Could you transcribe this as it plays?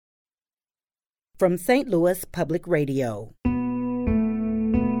from St. Louis Public Radio.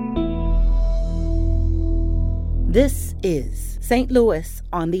 This is St. Louis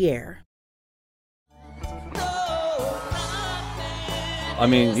on the Air. I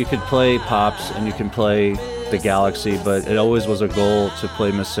mean, you could play Pops and you can play the Galaxy, but it always was a goal to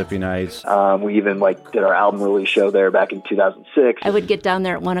play Mississippi Nights. We even did our album release show there back in 2006. I would get down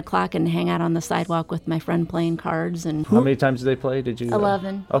there at 1 o'clock and hang out on the sidewalk with my friend playing cards. And how many times did they play? Did you?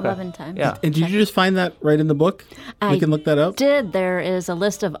 11. Okay. 11 times. Yeah. And did you just find that right in the book? We can look that up? Did. There is a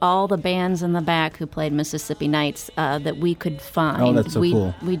list of all the bands in the back who played Mississippi Nights that we could find. Oh, that's so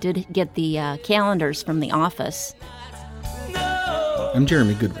cool. We did get the calendars from the office. I'm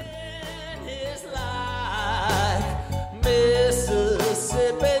Jeremy Goodman.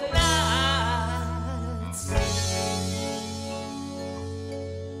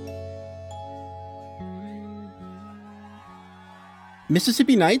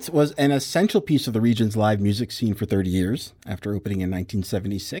 Mississippi Nights was an essential piece of the region's live music scene for 30 years. After opening in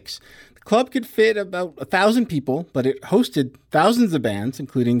 1976, the club could fit about 1,000 people, but it hosted thousands of bands,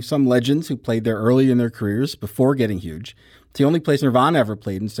 including some legends who played there early in their careers before getting huge. It's the only place Nirvana ever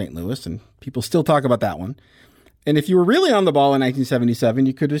played in St. Louis, and people still talk about that one. And if you were really on the ball in 1977,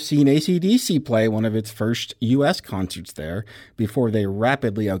 you could have seen AC/DC play one of its first U.S. concerts there before they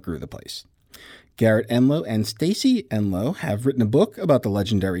rapidly outgrew the place. Garrett Enlow and Stacy Enlow have written a book about the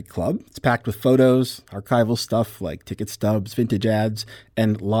legendary club. It's packed with photos, archival stuff like ticket stubs, vintage ads,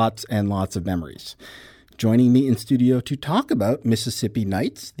 and lots of memories. Joining me in studio to talk about Mississippi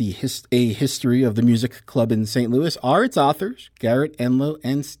Nights, a history of the music club in St. Louis, are its authors, Garrett Enlow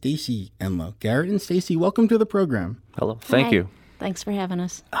and Stacy Enlow. Garrett and Stacy, welcome to the program. Hello. Thank you. Thanks for having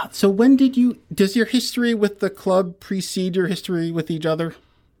us. So does your history with the club precede your history with each other?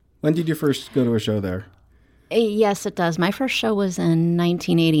 When did you first go to a show there? Yes, it does. My first show was in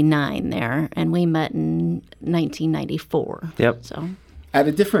 1989 there, and we met in 1994. Yep. So at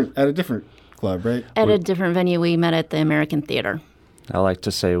a different club, right? At a different venue. We met at the American Theater. I like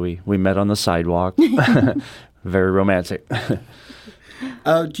to say we met on the sidewalk. Very romantic.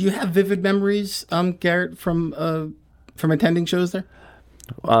 Do you have vivid memories, Garrett, from attending shows there?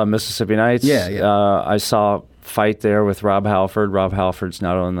 Mississippi Nights? Yeah. I saw Fight there with Rob Halford. Rob Halford's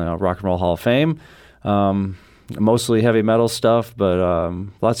now in the Rock and Roll Hall of Fame. Mostly heavy metal stuff, but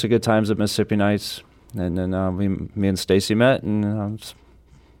lots of good times at Mississippi Nights. And then me and Stacy met, and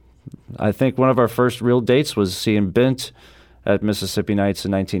I think one of our first real dates was seeing Bent at Mississippi Nights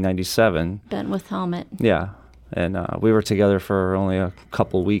in 1997. Bent with Helmet. Yeah, and we were together for only a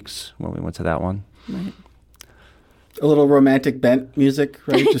couple weeks when we went to that one. Right. A little romantic Bent music,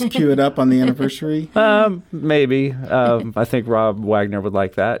 right? Just cue it up on the anniversary? Maybe. I think Rob Wagner would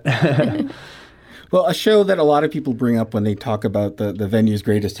like that. Well, a show that a lot of people bring up when they talk about the venue's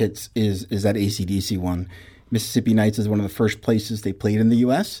greatest hits is that AC/DC one. Mississippi Nights is one of the first places they played in the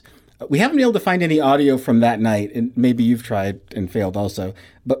U.S. We haven't been able to find any audio from that night, and maybe you've tried and failed also.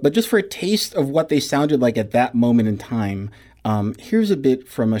 But just for a taste of what they sounded like at that moment in time, here's a bit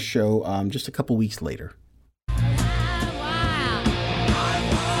from a show just a couple weeks later.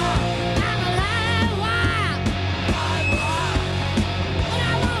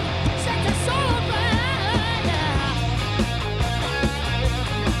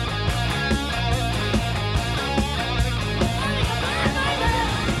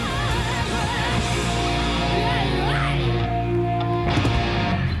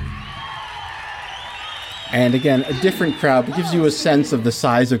 And again, a different crowd, but gives you a sense of the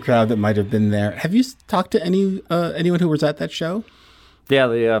size of crowd that might have been there. Have you talked to anyone who was at that show? Yeah,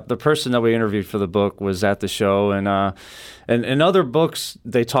 the person that we interviewed for the book was at the show, and in other books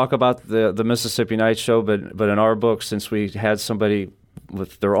they talk about the Mississippi Nights show, but in our book, since we had somebody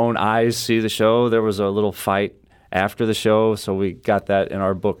with their own eyes see the show, there was a little fight after the show, so we got that in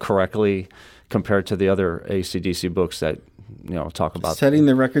our book correctly compared to the other AC/DC books that talk about setting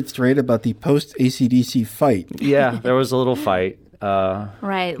the record straight about the post AC/DC fight. Yeah, there was a little fight.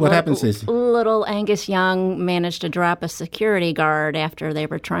 Right. What happened, Stacey? Little Angus Young managed to drop a security guard after they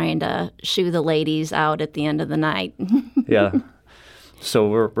were trying to shoo the ladies out at the end of the night. Yeah. So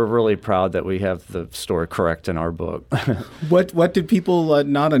we're really proud that we have the story correct in our book. What did people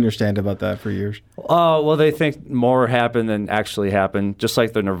not understand about that for years? Well, they think more happened than actually happened. Just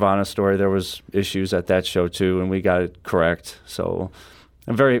like the Nirvana story, there was issues at that show too, and we got it correct. So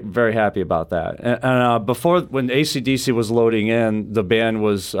I'm very, very happy about that. And before, when AC/DC was loading in, the band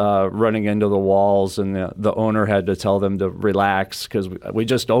was running into the walls, and the owner had to tell them to relax because we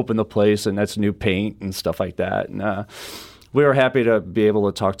just opened the place, and that's new paint and stuff like that. And we were happy to be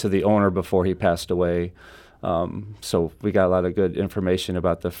able to talk to the owner before he passed away. So we got a lot of good information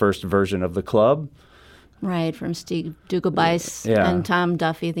about the first version of the club. Right, from Steve Dugelbice Yeah. and Tom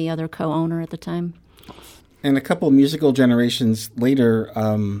Duffy, the other co-owner at the time. And a couple musical generations later,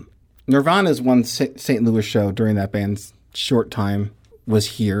 Nirvana's one St. Louis show during that band's short time was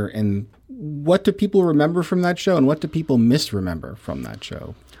here. And what do people remember from that show, and what do people misremember from that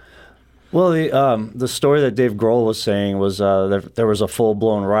show? Well, the story that Dave Grohl was saying was there was a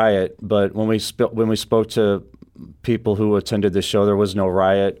full-blown riot, but when we spoke to people who attended the show, there was no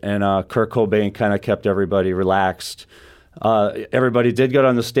riot, and Kurt Cobain kind of kept everybody relaxed. Everybody did get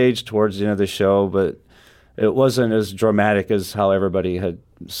on the stage towards the end of the show, but it wasn't as dramatic as how everybody had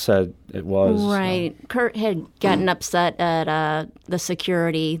said it was. Right. Kurt had gotten upset at the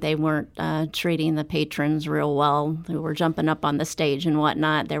security. They weren't treating the patrons real well. They were jumping up on the stage and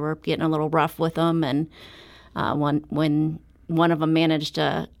whatnot. They were getting a little rough with them. And when one of them managed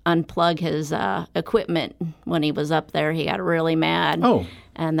to unplug his equipment when he was up there, he got really mad. Oh.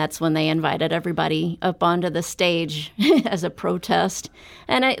 And that's when they invited everybody up onto the stage as a protest.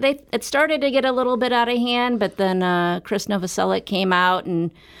 And it started to get a little bit out of hand, but then Chris Novoselic came out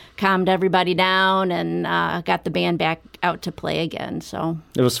and calmed everybody down and got the band back out to play again. So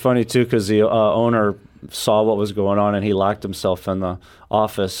it was funny, too, because the owner saw what was going on, and he locked himself in the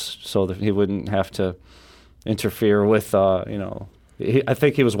office so that he wouldn't have to interfere with, I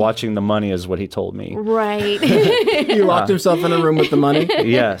think he was watching the money is what he told me. Right. He locked himself in a room with the money?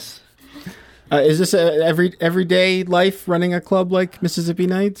 Yes. Is this a everyday life, running a club like Mississippi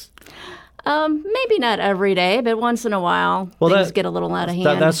Nights? Maybe not every day, but once in a while things get a little out of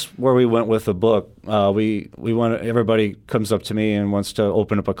hand. That's where we went with the book. We want everybody comes up to me and wants to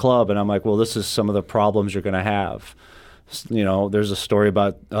open up a club, and I'm like, well, this is some of the problems you're going to have. There's a story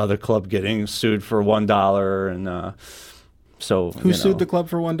about the club getting sued for $1, and so who sued the club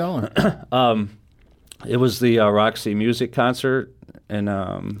for $1? It was the Roxy Music concert in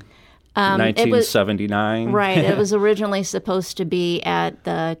 1979. Right. It was originally supposed to be at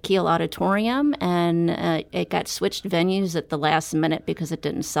the Kiel Auditorium, and it got switched venues at the last minute because it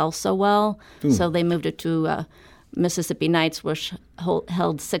didn't sell so well. Ooh. So they moved it to Mississippi Nights, which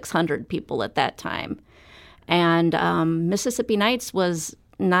held 600 people at that time. And Mississippi Nights was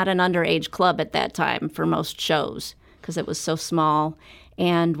not an underage club at that time for most shows because it was so small.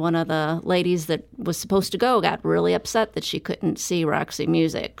 And one of the ladies that was supposed to go got really upset that she couldn't see Roxy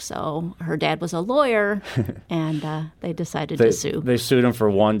Music. So her dad was a lawyer, and they decided to sue. They sued him for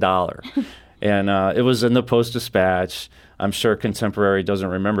 $1. And it was in the Post-Dispatch. I'm sure Contemporary doesn't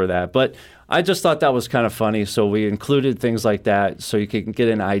remember that. But I just thought that was kind of funny. So we included things like that so you can get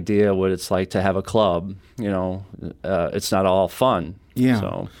an idea what it's like to have a club. It's not all fun. Yeah.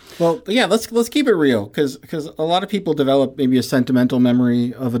 So. Well, yeah, let's keep it real because a lot of people develop maybe a sentimental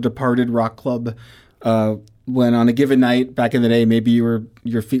memory of a departed rock club when on a given night back in the day, maybe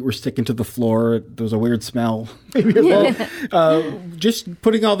your feet were sticking to the floor. There was a weird smell. Maybe just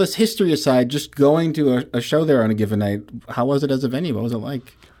putting all this history aside, just going to a show there on a given night, how was it as a venue? What was it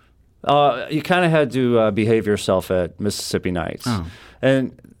like? You kind of had to behave yourself at Mississippi Nights. Oh.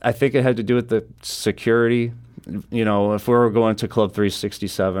 And I think it had to do with the security. If we were going to Club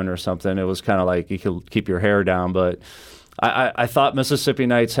 367 or something, it was kind of like you could keep your hair down. But I thought Mississippi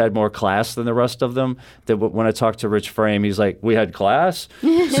Nights had more class than the rest of them. That when I talked to Rich Frame, he's like, we had class.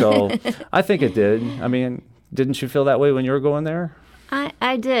 So I think it did. I mean, didn't you feel that way when you were going there?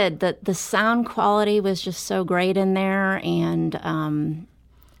 I did. The sound quality was just so great in there, and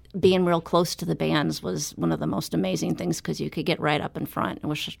being real close to the bands was one of the most amazing things because you could get right up in front,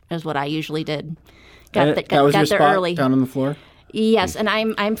 which is what I usually did. That was your there spot early. Down on the floor? Yes, and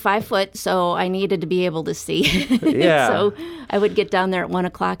I'm 5 foot, so I needed to be able to see. Yeah. So I would get down there at 1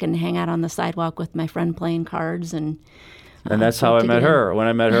 o'clock and hang out on the sidewalk with my friend playing cards, and that's how I met her. When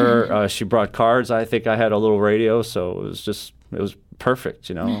I met her, she brought cards. I think I had a little radio, so it was perfect.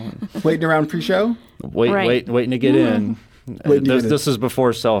 Waiting around pre-show. Waiting to get in. This is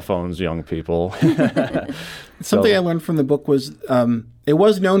before cell phones, young people. Something I learned from the book was it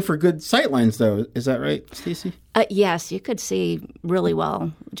was known for good sightlines, though. Is that right, Stacey? Yes, you could see really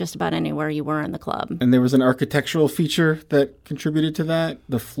well just about anywhere you were in the club. And there was an architectural feature that contributed to that,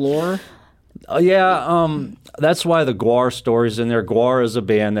 the floor. That's why the Gwar story's in there. Gwar is a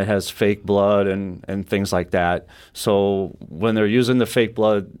band that has fake blood and things like that. So when they're using the fake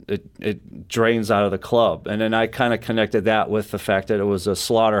blood, it drains out of the club. And then I kind of connected that with the fact that it was a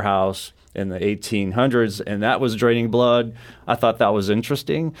slaughterhouse in the 1800s, and that was draining blood. I thought that was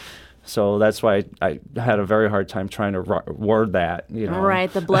interesting. So that's why I had a very hard time trying to word that.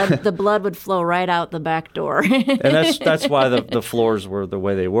 Right, the blood would flow right out the back door. And that's why the floors were the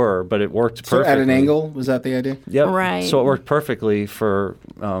way they were. But it worked perfectly. So at an angle, was that the idea? Yep. Right. So it worked perfectly for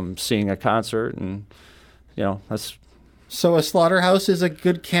seeing a concert, and that's. So a slaughterhouse is a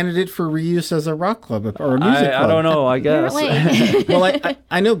good candidate for reuse as a rock club or a music club. I don't know, I guess. Well,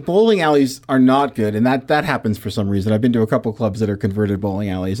 I know bowling alleys are not good, and that happens for some reason. I've been to a couple clubs that are converted bowling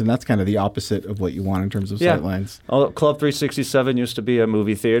alleys, and that's kind of the opposite of what you want in terms of sightlines. Club 367 used to be a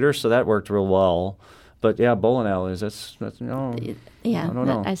movie theater, so that worked real well. But yeah, bowling alleys, that's Yeah, I don't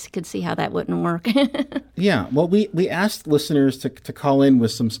know. I could see how that wouldn't work. Yeah, well, we asked listeners to call in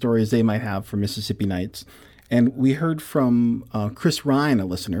with some stories they might have for Mississippi Nights. And we heard from Chris Ryan, a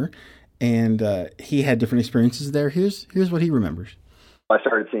listener, and he had different experiences there. Here's what he remembers. I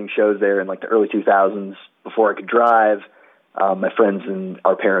started seeing shows there in like the early 2000s before I could drive. My friends and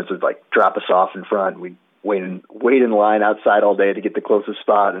our parents would like drop us off in front. We'd wait in line outside all day to get the closest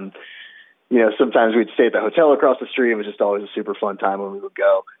spot. And, sometimes we'd stay at the hotel across the street. It was just always a super fun time when we would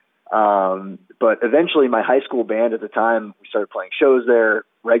go. But eventually my high school band at the time, we started playing shows there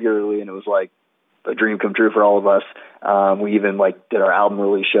regularly, and it was like a dream come true for all of us. We even did our album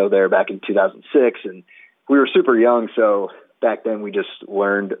release show there back in 2006, and we were super young. So back then we just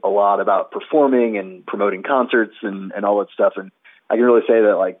learned a lot about performing and promoting concerts and all that stuff. And I can really say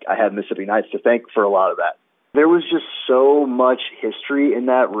that I had Mississippi Nights to thank for a lot of that. There was just so much history in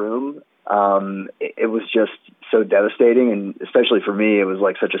that room. It was just so devastating. And especially for me, it was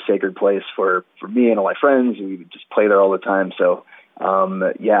such a sacred place for me and all my friends. We would just play there all the time. So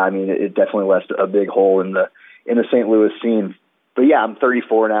it definitely left a big hole in the St. Louis scene. But yeah, I'm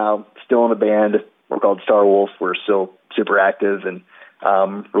 34 now, still in a band. We're called Star Wolf. We're still super active and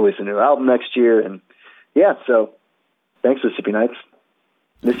release a new album next year. And yeah, so thanks, Mississippi Nights.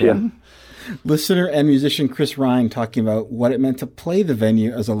 Miss you. Listener and musician Chris Ryan talking about what it meant to play the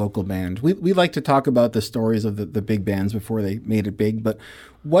venue as a local band. We like to talk about the stories of the big bands before they made it big, but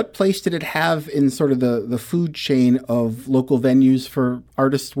what place did it have in sort of the food chain of local venues for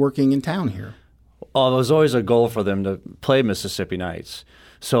artists working in town here? Oh, it was always a goal for them to play Mississippi Nights.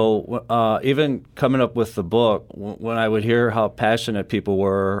 So even coming up with the book, when I would hear how passionate people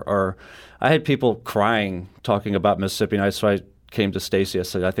were, or I had people crying talking about Mississippi Nights, so I came to Stacy. I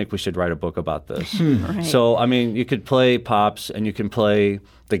said, I think we should write a book about this. Right. So, you could play Pops and you can play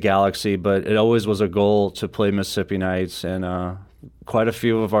the Galaxy, but it always was a goal to play Mississippi Nights. And quite a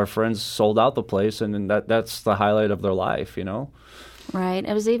few of our friends sold out the place, and that's the highlight of their life, Right.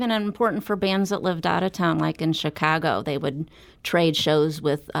 It was even important for bands that lived out of town, like in Chicago. They would trade shows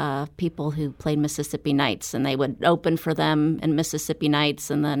with people who played Mississippi Nights, and they would open for them in Mississippi Nights,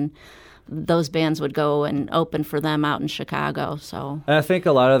 and then those bands would go and open for them out in Chicago. So, and I think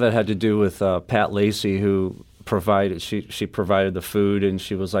a lot of that had to do with Pat Lacey, who provided she provided the food, and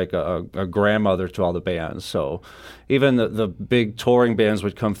she was like a grandmother to all the bands. So even the big touring bands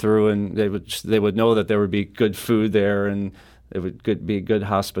would come through, and they would know that there would be good food there, and it would be good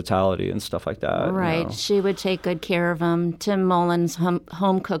hospitality and stuff like that. Right. She would take good care of them. Tim Mullins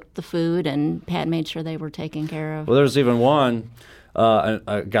home cooked the food, and Pat made sure they were taken care of. Well, there's even one.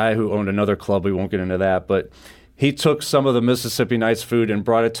 A guy who owned another club, we won't get into that, but he took some of the Mississippi Nights food and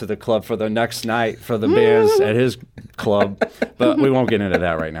brought it to the club for the next night for the bands at his club, but we won't get into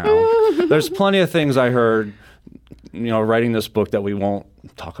that right now. There's plenty of things I heard, writing this book that we won't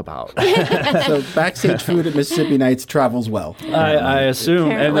talk about. So backstage food at Mississippi Nights travels well. I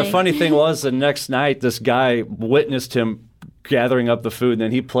assume. Apparently. And the funny thing was, the next night, this guy witnessed him gathering up the food, and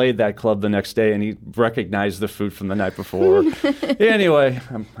then he played that club the next day, and he recognized the food from the night before. Anyway,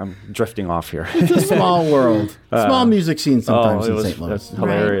 I'm drifting off here. It's a small world. Small music scene sometimes in St. Louis. That's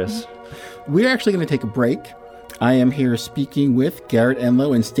hilarious. We're actually going to take a break. I am here speaking with Garrett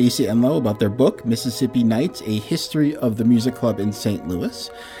Enlow and Stacy Enlow about their book, Mississippi Nights, A History of the Music Club in St.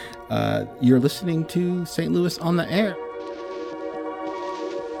 Louis. You're listening to St. Louis on the Air.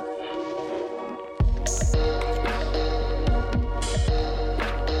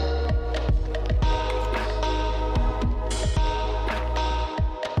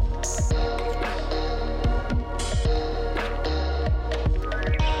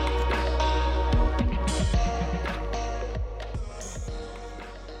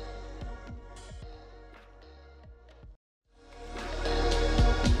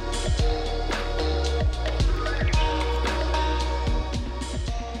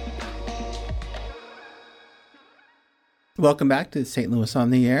 Welcome back to St. Louis on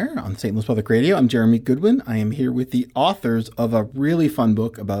the Air on St. Louis Public Radio. I'm Jeremy Goodwin. I am here with the authors of a really fun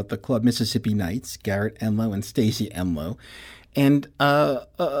book about the club Mississippi Nights, Garrett Enlow and Stacy Enlow. And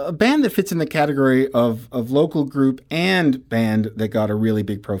a band that fits in the category of local group and band that got a really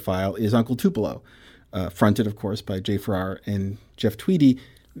big profile is Uncle Tupelo, fronted, of course, by Jay Farrar and Jeff Tweedy.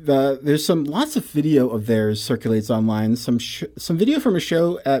 There's lots of video of theirs circulates online. Some video from a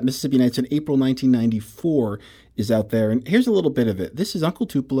show at Mississippi Nights in April 1994 is out there. And here's a little bit of it. This is Uncle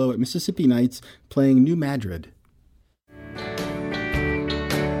Tupelo at Mississippi Nights playing New Madrid.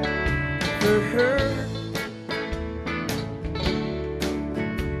 For her,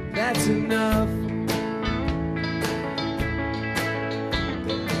 that's enough.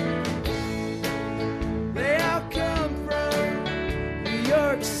 They all come from New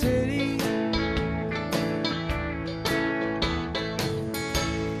York City.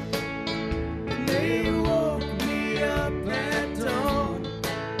 And they woke me up at dawn.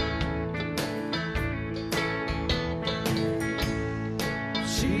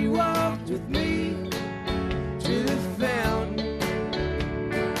 She walked with me to the fountain.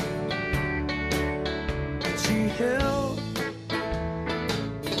 She held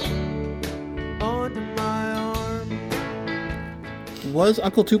onto my arm. Was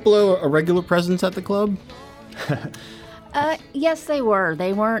Uncle Tupelo a regular presence at the club? Yes, they were.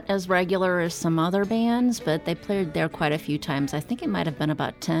 They weren't as regular as some other bands, but they played there quite a few times. I think it might have been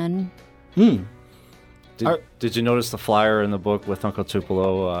about 10. Did you notice the flyer in the book with Uncle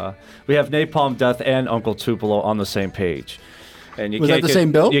Tupelo? We have Napalm Death and Uncle Tupelo on the same page. And Was that the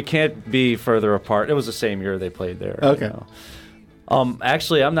same bill? You can't be further apart. It was the same year they played there. Okay. You know.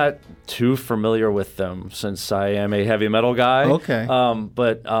 Actually, I'm not too familiar with them since I am a heavy metal guy. Okay.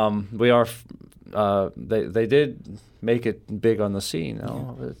 But we are. They did make it big on the scene.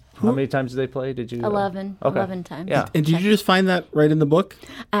 No? How many times did they play? Did you? 11. Okay. 11 times. Yeah. And did you just find that right in the book?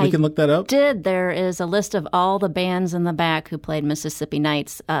 We can look that up? There is a list of all the bands in the back who played Mississippi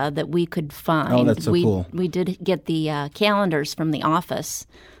Nights that we could find. Oh, that's so cool. We did get the calendars from the office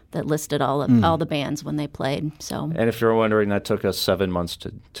that listed all the bands when they played. So. And if you're wondering, that took us 7 months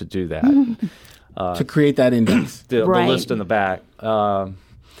to do that. To create that index. The Right. list in the back.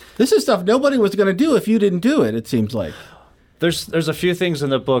 This is stuff nobody was going to do if you didn't do it seems like. There's a few things in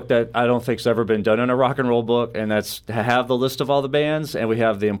the book that I don't think's ever been done in a rock and roll book, and that's to have the list of all the bands, and we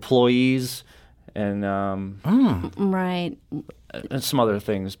have the employees, and Right. and some other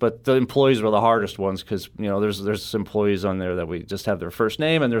things. But the employees were the hardest ones because there's employees on there that we just have their first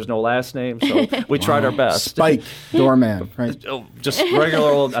name and there's no last name, so we tried our best. Spike, doorman, right? Just regular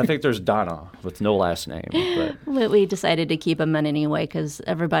old. I think there's Donna with no last name. But We decided to keep them in anyway because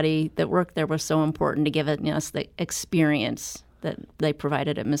everybody that worked there was so important to give us the experience that they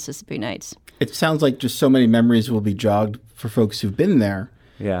provided at Mississippi Nights. It sounds like just so many memories will be jogged for folks who've been there.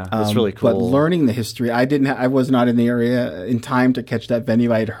 yeah, it's really cool. But learning the history, I was not in the area in time to catch that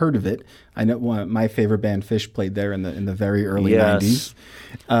venue. I had heard of it. I know my favorite band, Fish, played there in the very early Yes.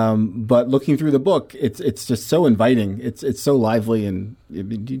 90s. But looking through the book, it's just so inviting. It's so lively, and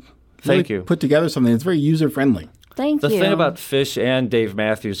you Thank you. put together something that's very user friendly. Thank The you. thing about Fish and Dave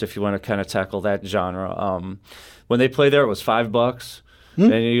Matthews, if you want to kind of tackle that genre, when they play there, it was $5.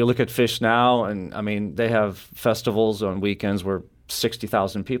 And you look at Fish now, and I mean, they have festivals on weekends where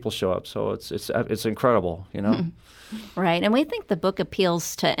 60,000 people show up. So it's incredible, you know. Right, and we think the book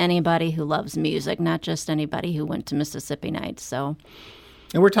appeals to anybody who loves music, not just anybody who went to Mississippi Nights. So,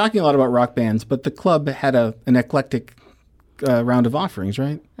 And we're talking a lot about rock bands, but the club had an eclectic round of offerings,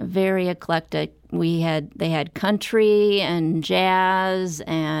 right? very eclectic. They had country and jazz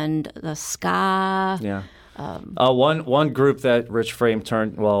and the ska. Yeah. One group that Rich Frame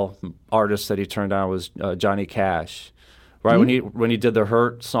artist that he turned on was Johnny Cash. Right, when he did the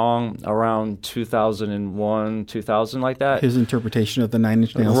Hurt song around 2001, 2000, like that. His interpretation of the Nine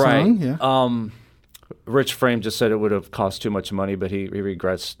Inch Nails song. Yeah. Rich Frame just said it would have cost too much money, but he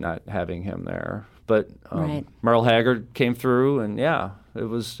regrets not having him there. But Right. Merle Haggard came through, and yeah, it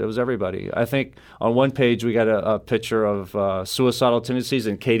was everybody. I think on one page we got a picture of Suicidal Tendencies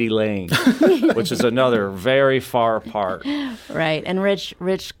and Katie Lane, which is another very far apart. Right, and Rich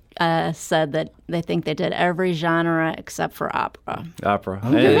said that they think they did every genre except for opera. Opera.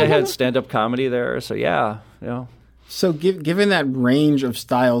 And they had stand-up comedy there, so yeah, you know. So given that range of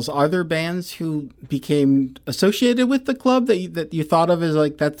styles, are there bands who became associated with the club that you thought of as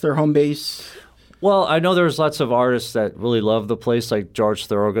like that's their home base? Well, I know there's lots of artists that really love the place, like George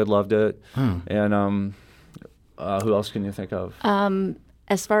Thorogood loved it. And who else can you think of?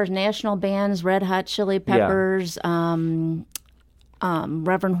 As far as national bands, Red Hot Chili Peppers, Reverend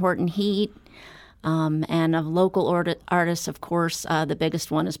Horton Heat, and of local artists, of course, the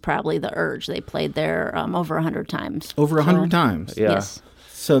biggest one is probably The Urge. They played there over 100 times. Over 100 times. Yeah. Yes.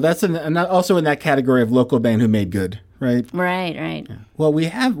 So that's also in that category of local band who made good. right? Right. Well, we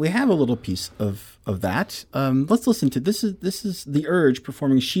have a little piece of that. Let's listen to this. Is The Urge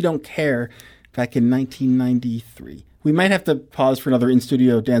performing "She Don't Care" back in 1993. We might have to pause for another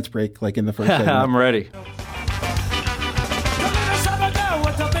in-studio dance break, like in the first segment. I'm ready.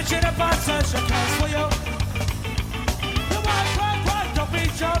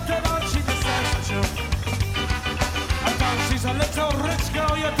 She's a little rich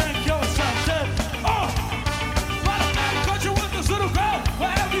girl, you think you're something. Oh, but a man caught you with this little girl. Where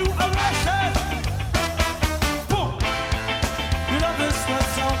have you arrested? Boom. You love this one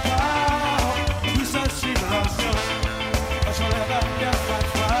so proud. You said she loves you, but she'll never get that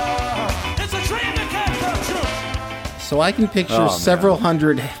far. It's a dream that can't come true. So I can picture several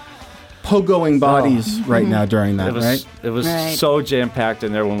hundred pogoing bodies right now during that, right? It was Right. so jam-packed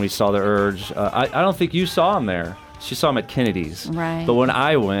in there when we saw The Urge. I don't think you saw him there. She saw him at Kennedy's. Right. But when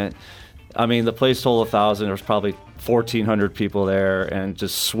I went, I mean, the place told 1,000. There was probably 1,400 people there and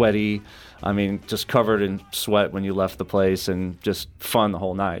just sweaty. I mean, just covered in sweat when you left the place and just fun the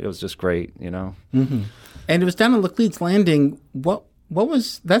whole night. It was just great, you know. Mm-hmm. And it was down on Laclede's Landing. What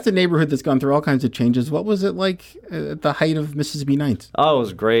was, that's a neighborhood that's gone through all kinds of changes. What was it like at the height of Mississippi Nights? Oh, it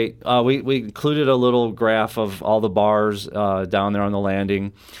was great. We included a little graph of all the bars down there on the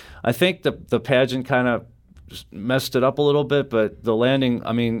landing. I think the pageant kind of messed it up a little bit, but the landing,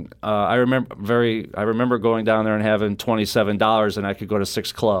 I mean, I remember going down there and having $27 and I could go to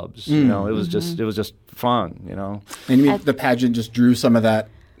 6 clubs. You know, it was just fun, you know. And you mean the pageant just drew some of that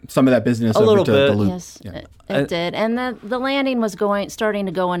business A over little to bit. the Loop? Yes, it did. And the landing was starting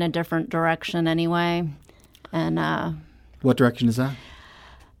to go in a different direction anyway. And What direction is that?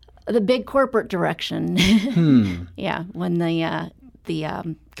 the big corporate direction. Yeah, when the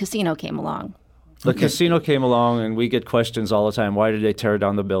casino came along. The casino came along, and we get questions all the time. Why did they tear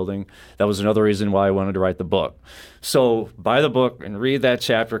down the building? That was another reason why I wanted to write the book. So buy the book and read that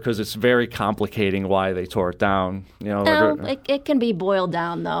chapter because it's very complicating why they tore it down. You know, No, it can be boiled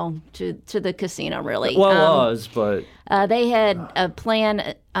down though to the casino really. well, it was, but They had a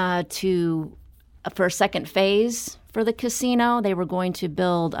plan for a second phase for the casino. They were going to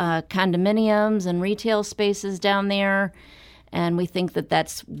build condominiums and retail spaces down there. And we think that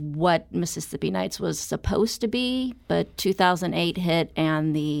that's what Mississippi Nights was supposed to be. But 2008 hit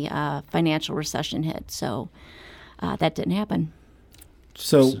and the financial recession hit. So that didn't happen.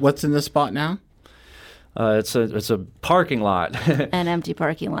 So what's in the spot now? it's a parking lot. An empty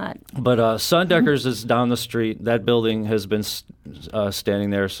parking lot. But Sundeckers is down the street. That building has been standing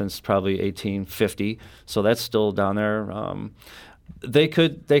there since probably 1850. So that's still down there. They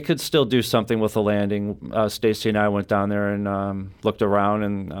could still do something with the landing. Stacy and I went down there and looked around,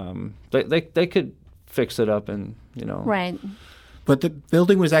 and they could fix it up, and you know. Right. But the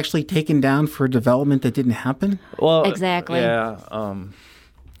building was actually taken down for development that didn't happen? Well, Exactly. Yeah.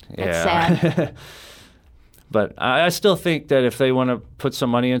 It's sad. But I still think that if they want to put some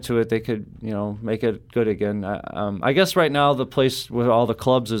money into it, they could, you know, make it good again. I guess right now the place with all the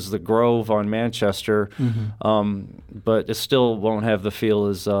clubs is the Grove on Manchester, but it still won't have the feel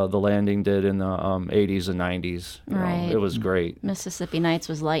as the Landing did in the 80s and 90s. You know, Right. it was great. Mississippi Nights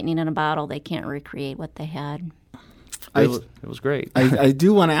was lightning in a bottle. They can't recreate what they had. It was great. I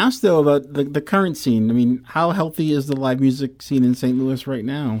do want to ask, though, about the current scene. I mean, how healthy is the live music scene in St. Louis right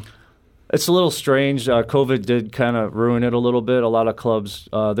now? It's a little strange. COVID did kind of ruin it a little bit. A lot of clubs,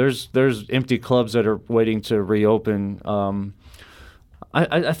 there's empty clubs that are waiting to reopen.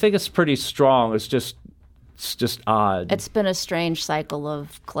 I think it's pretty strong. It's just odd. It's been a strange cycle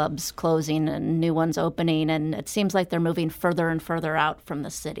of clubs closing and new ones opening, and it seems like they're moving further and further out from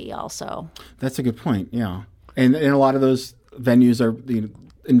the city also. That's a good point, yeah. And a lot of those venues are, you know,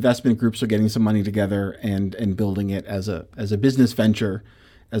 investment groups are getting some money together and building it as a business venture,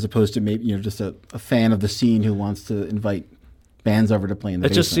 as opposed to maybe, you know, just a fan of the scene who wants to invite bands over to play in the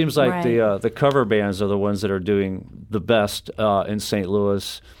basement. It just seems like Right. the cover bands are the ones that are doing the best in St.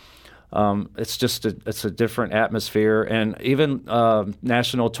 Louis. It's just it's a different atmosphere, and even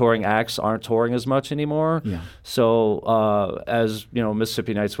national touring acts aren't touring as much anymore. Yeah. So as you know,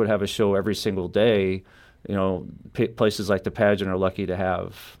 Mississippi Nights would have a show every single day. You know, places like the Pageant are lucky to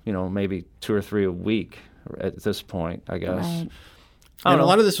have, you know, maybe 2 or 3 a week at this point, I guess. Right. And a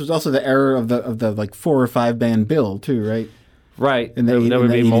lot of this was also the era of the like 4 or 5 band bill too, right? Right. In the there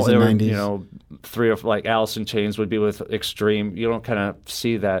would be 80s more, and there were, 90s. you know, 3 or like Alice in Chains would be with Extreme. You don't kind of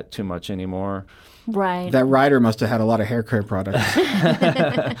see that too much anymore. Right. That rider must have had a lot of hair care products.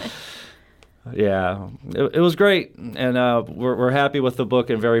 Yeah, it was great, and we're happy with the book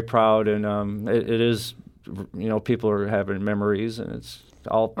and very proud. And it is, you know, people are having memories, and it's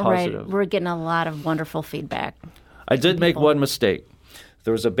all positive. Right. We're getting a lot of wonderful feedback. I did make one mistake.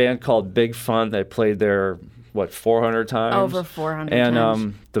 There was a band called Big Fun that played there, 400 times? Over 400 and, times.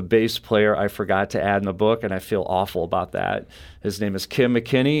 And the bass player I forgot to add in the book, and I feel awful about that. His name is Kim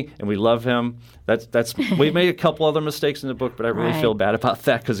McKinney, and we love him. We made a couple other mistakes in the book, but I really feel bad about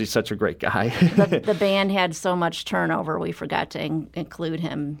that because he's such a great guy. The band had so much turnover, we forgot to include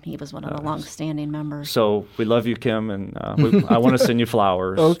him. He was one of the long-standing members. So we love you, Kim, and I want to send you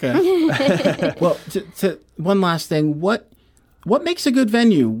flowers. Okay. Well, one last thing. What makes a good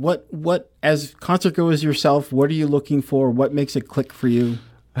venue? What as concert goers yourself, what are you looking for? What makes it click for you?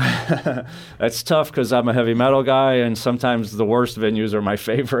 That's tough because I'm a heavy metal guy, and sometimes the worst venues are my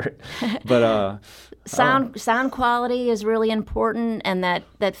favorite. But sound quality is really important, and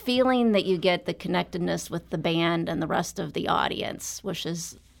that feeling that you get, the connectedness with the band and the rest of the audience, which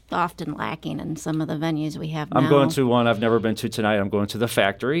is often lacking in some of the venues we have now. I'm going to one I've never been to tonight. I'm going to the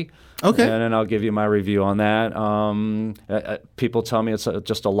Factory. Okay. And then I'll give you my review on that. People tell me it's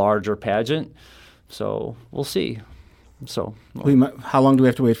just a larger pageant, so we'll see. So, how long do we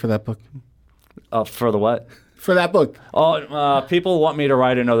have to wait for that book? For the what? For that book. People want me to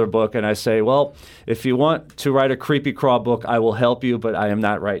write another book, and I say, well, if you want to write a Creepy Crawl book, I will help you, but I am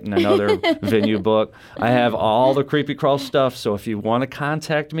not writing another venue book. I have all the Creepy Crawl stuff, so if you want to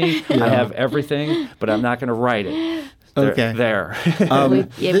contact me, I have everything, but I'm not going to write it. Okay. There.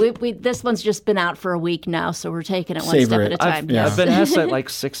 This one's just been out for a week now, so we're taking it one Savor step it. at a time. I've been asked that like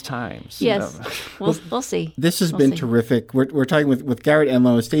 6 times. Yes. We'll see. This has been terrific. We're talking with Garrett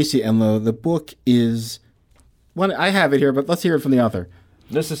Enlow and Stacey Enlow. The book is one. I have it here, but let's hear it from the author.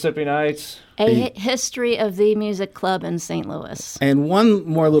 Mississippi Nights. A history of the music club in St. Louis. And one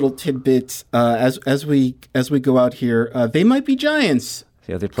more little tidbit as we go out here. They Might Be Giants.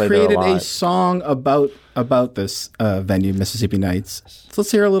 Yeah, they played created there a lot. A song about this venue, Mississippi Nights. So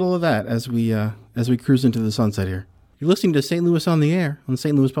let's hear a little of that as we cruise into the sunset here. You're listening to St. Louis on the Air on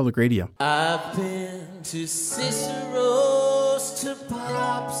St. Louis Public Radio. I've been to Cicero's, to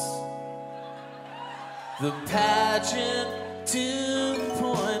Pops, the pageant, to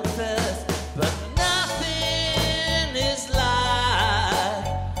Point Fest, but nothing is like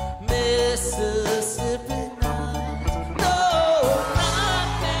Mississippi Nights. No,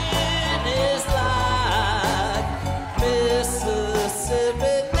 nothing is like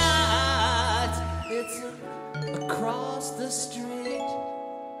Mississippi Nights. It's across the street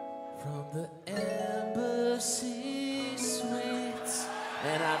from the Embassy Suites,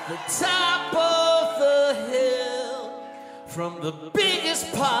 and at the top of the hill, from the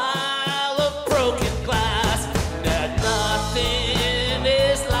biggest pile of broken glass, that nothing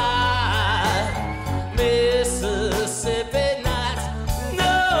is like Mississippi Nights.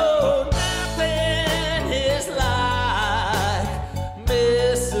 No, nothing is like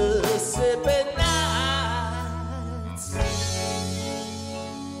Mississippi Nights.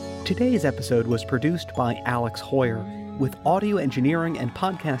 Today's episode was produced by Alex Hoyer, with audio engineering and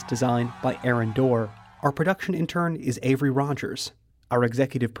podcast design by Aaron Dorr. Our production intern is Avery Rogers. Our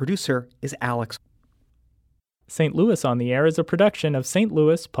executive producer is Alex. St. Louis on the Air is a production of St.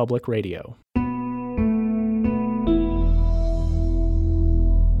 Louis Public Radio.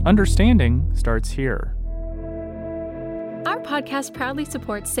 Understanding starts here. Our podcast proudly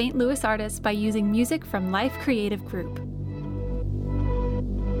supports St. Louis artists by using music from Life Creative Group.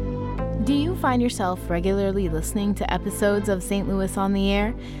 Do you find yourself regularly listening to episodes of St. Louis on the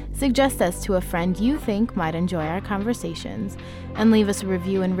Air? Suggest us to a friend you think might enjoy our conversations, and leave us a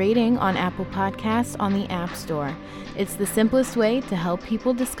review and rating on Apple Podcasts on the App Store. It's the simplest way to help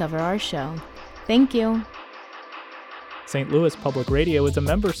people discover our show. Thank you. St. Louis Public Radio is a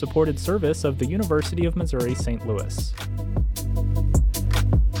member-supported service of the University of Missouri St. Louis.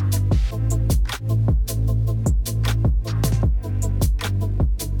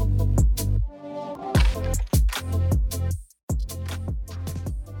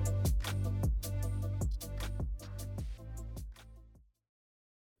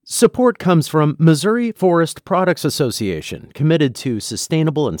 Support comes from Missouri Forest Products Association, committed to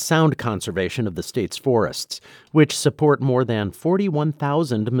sustainable and sound conservation of the state's forests, which support more than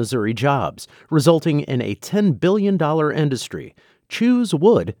 41,000 Missouri jobs, resulting in a $10 billion industry.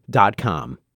 ChooseWood.com.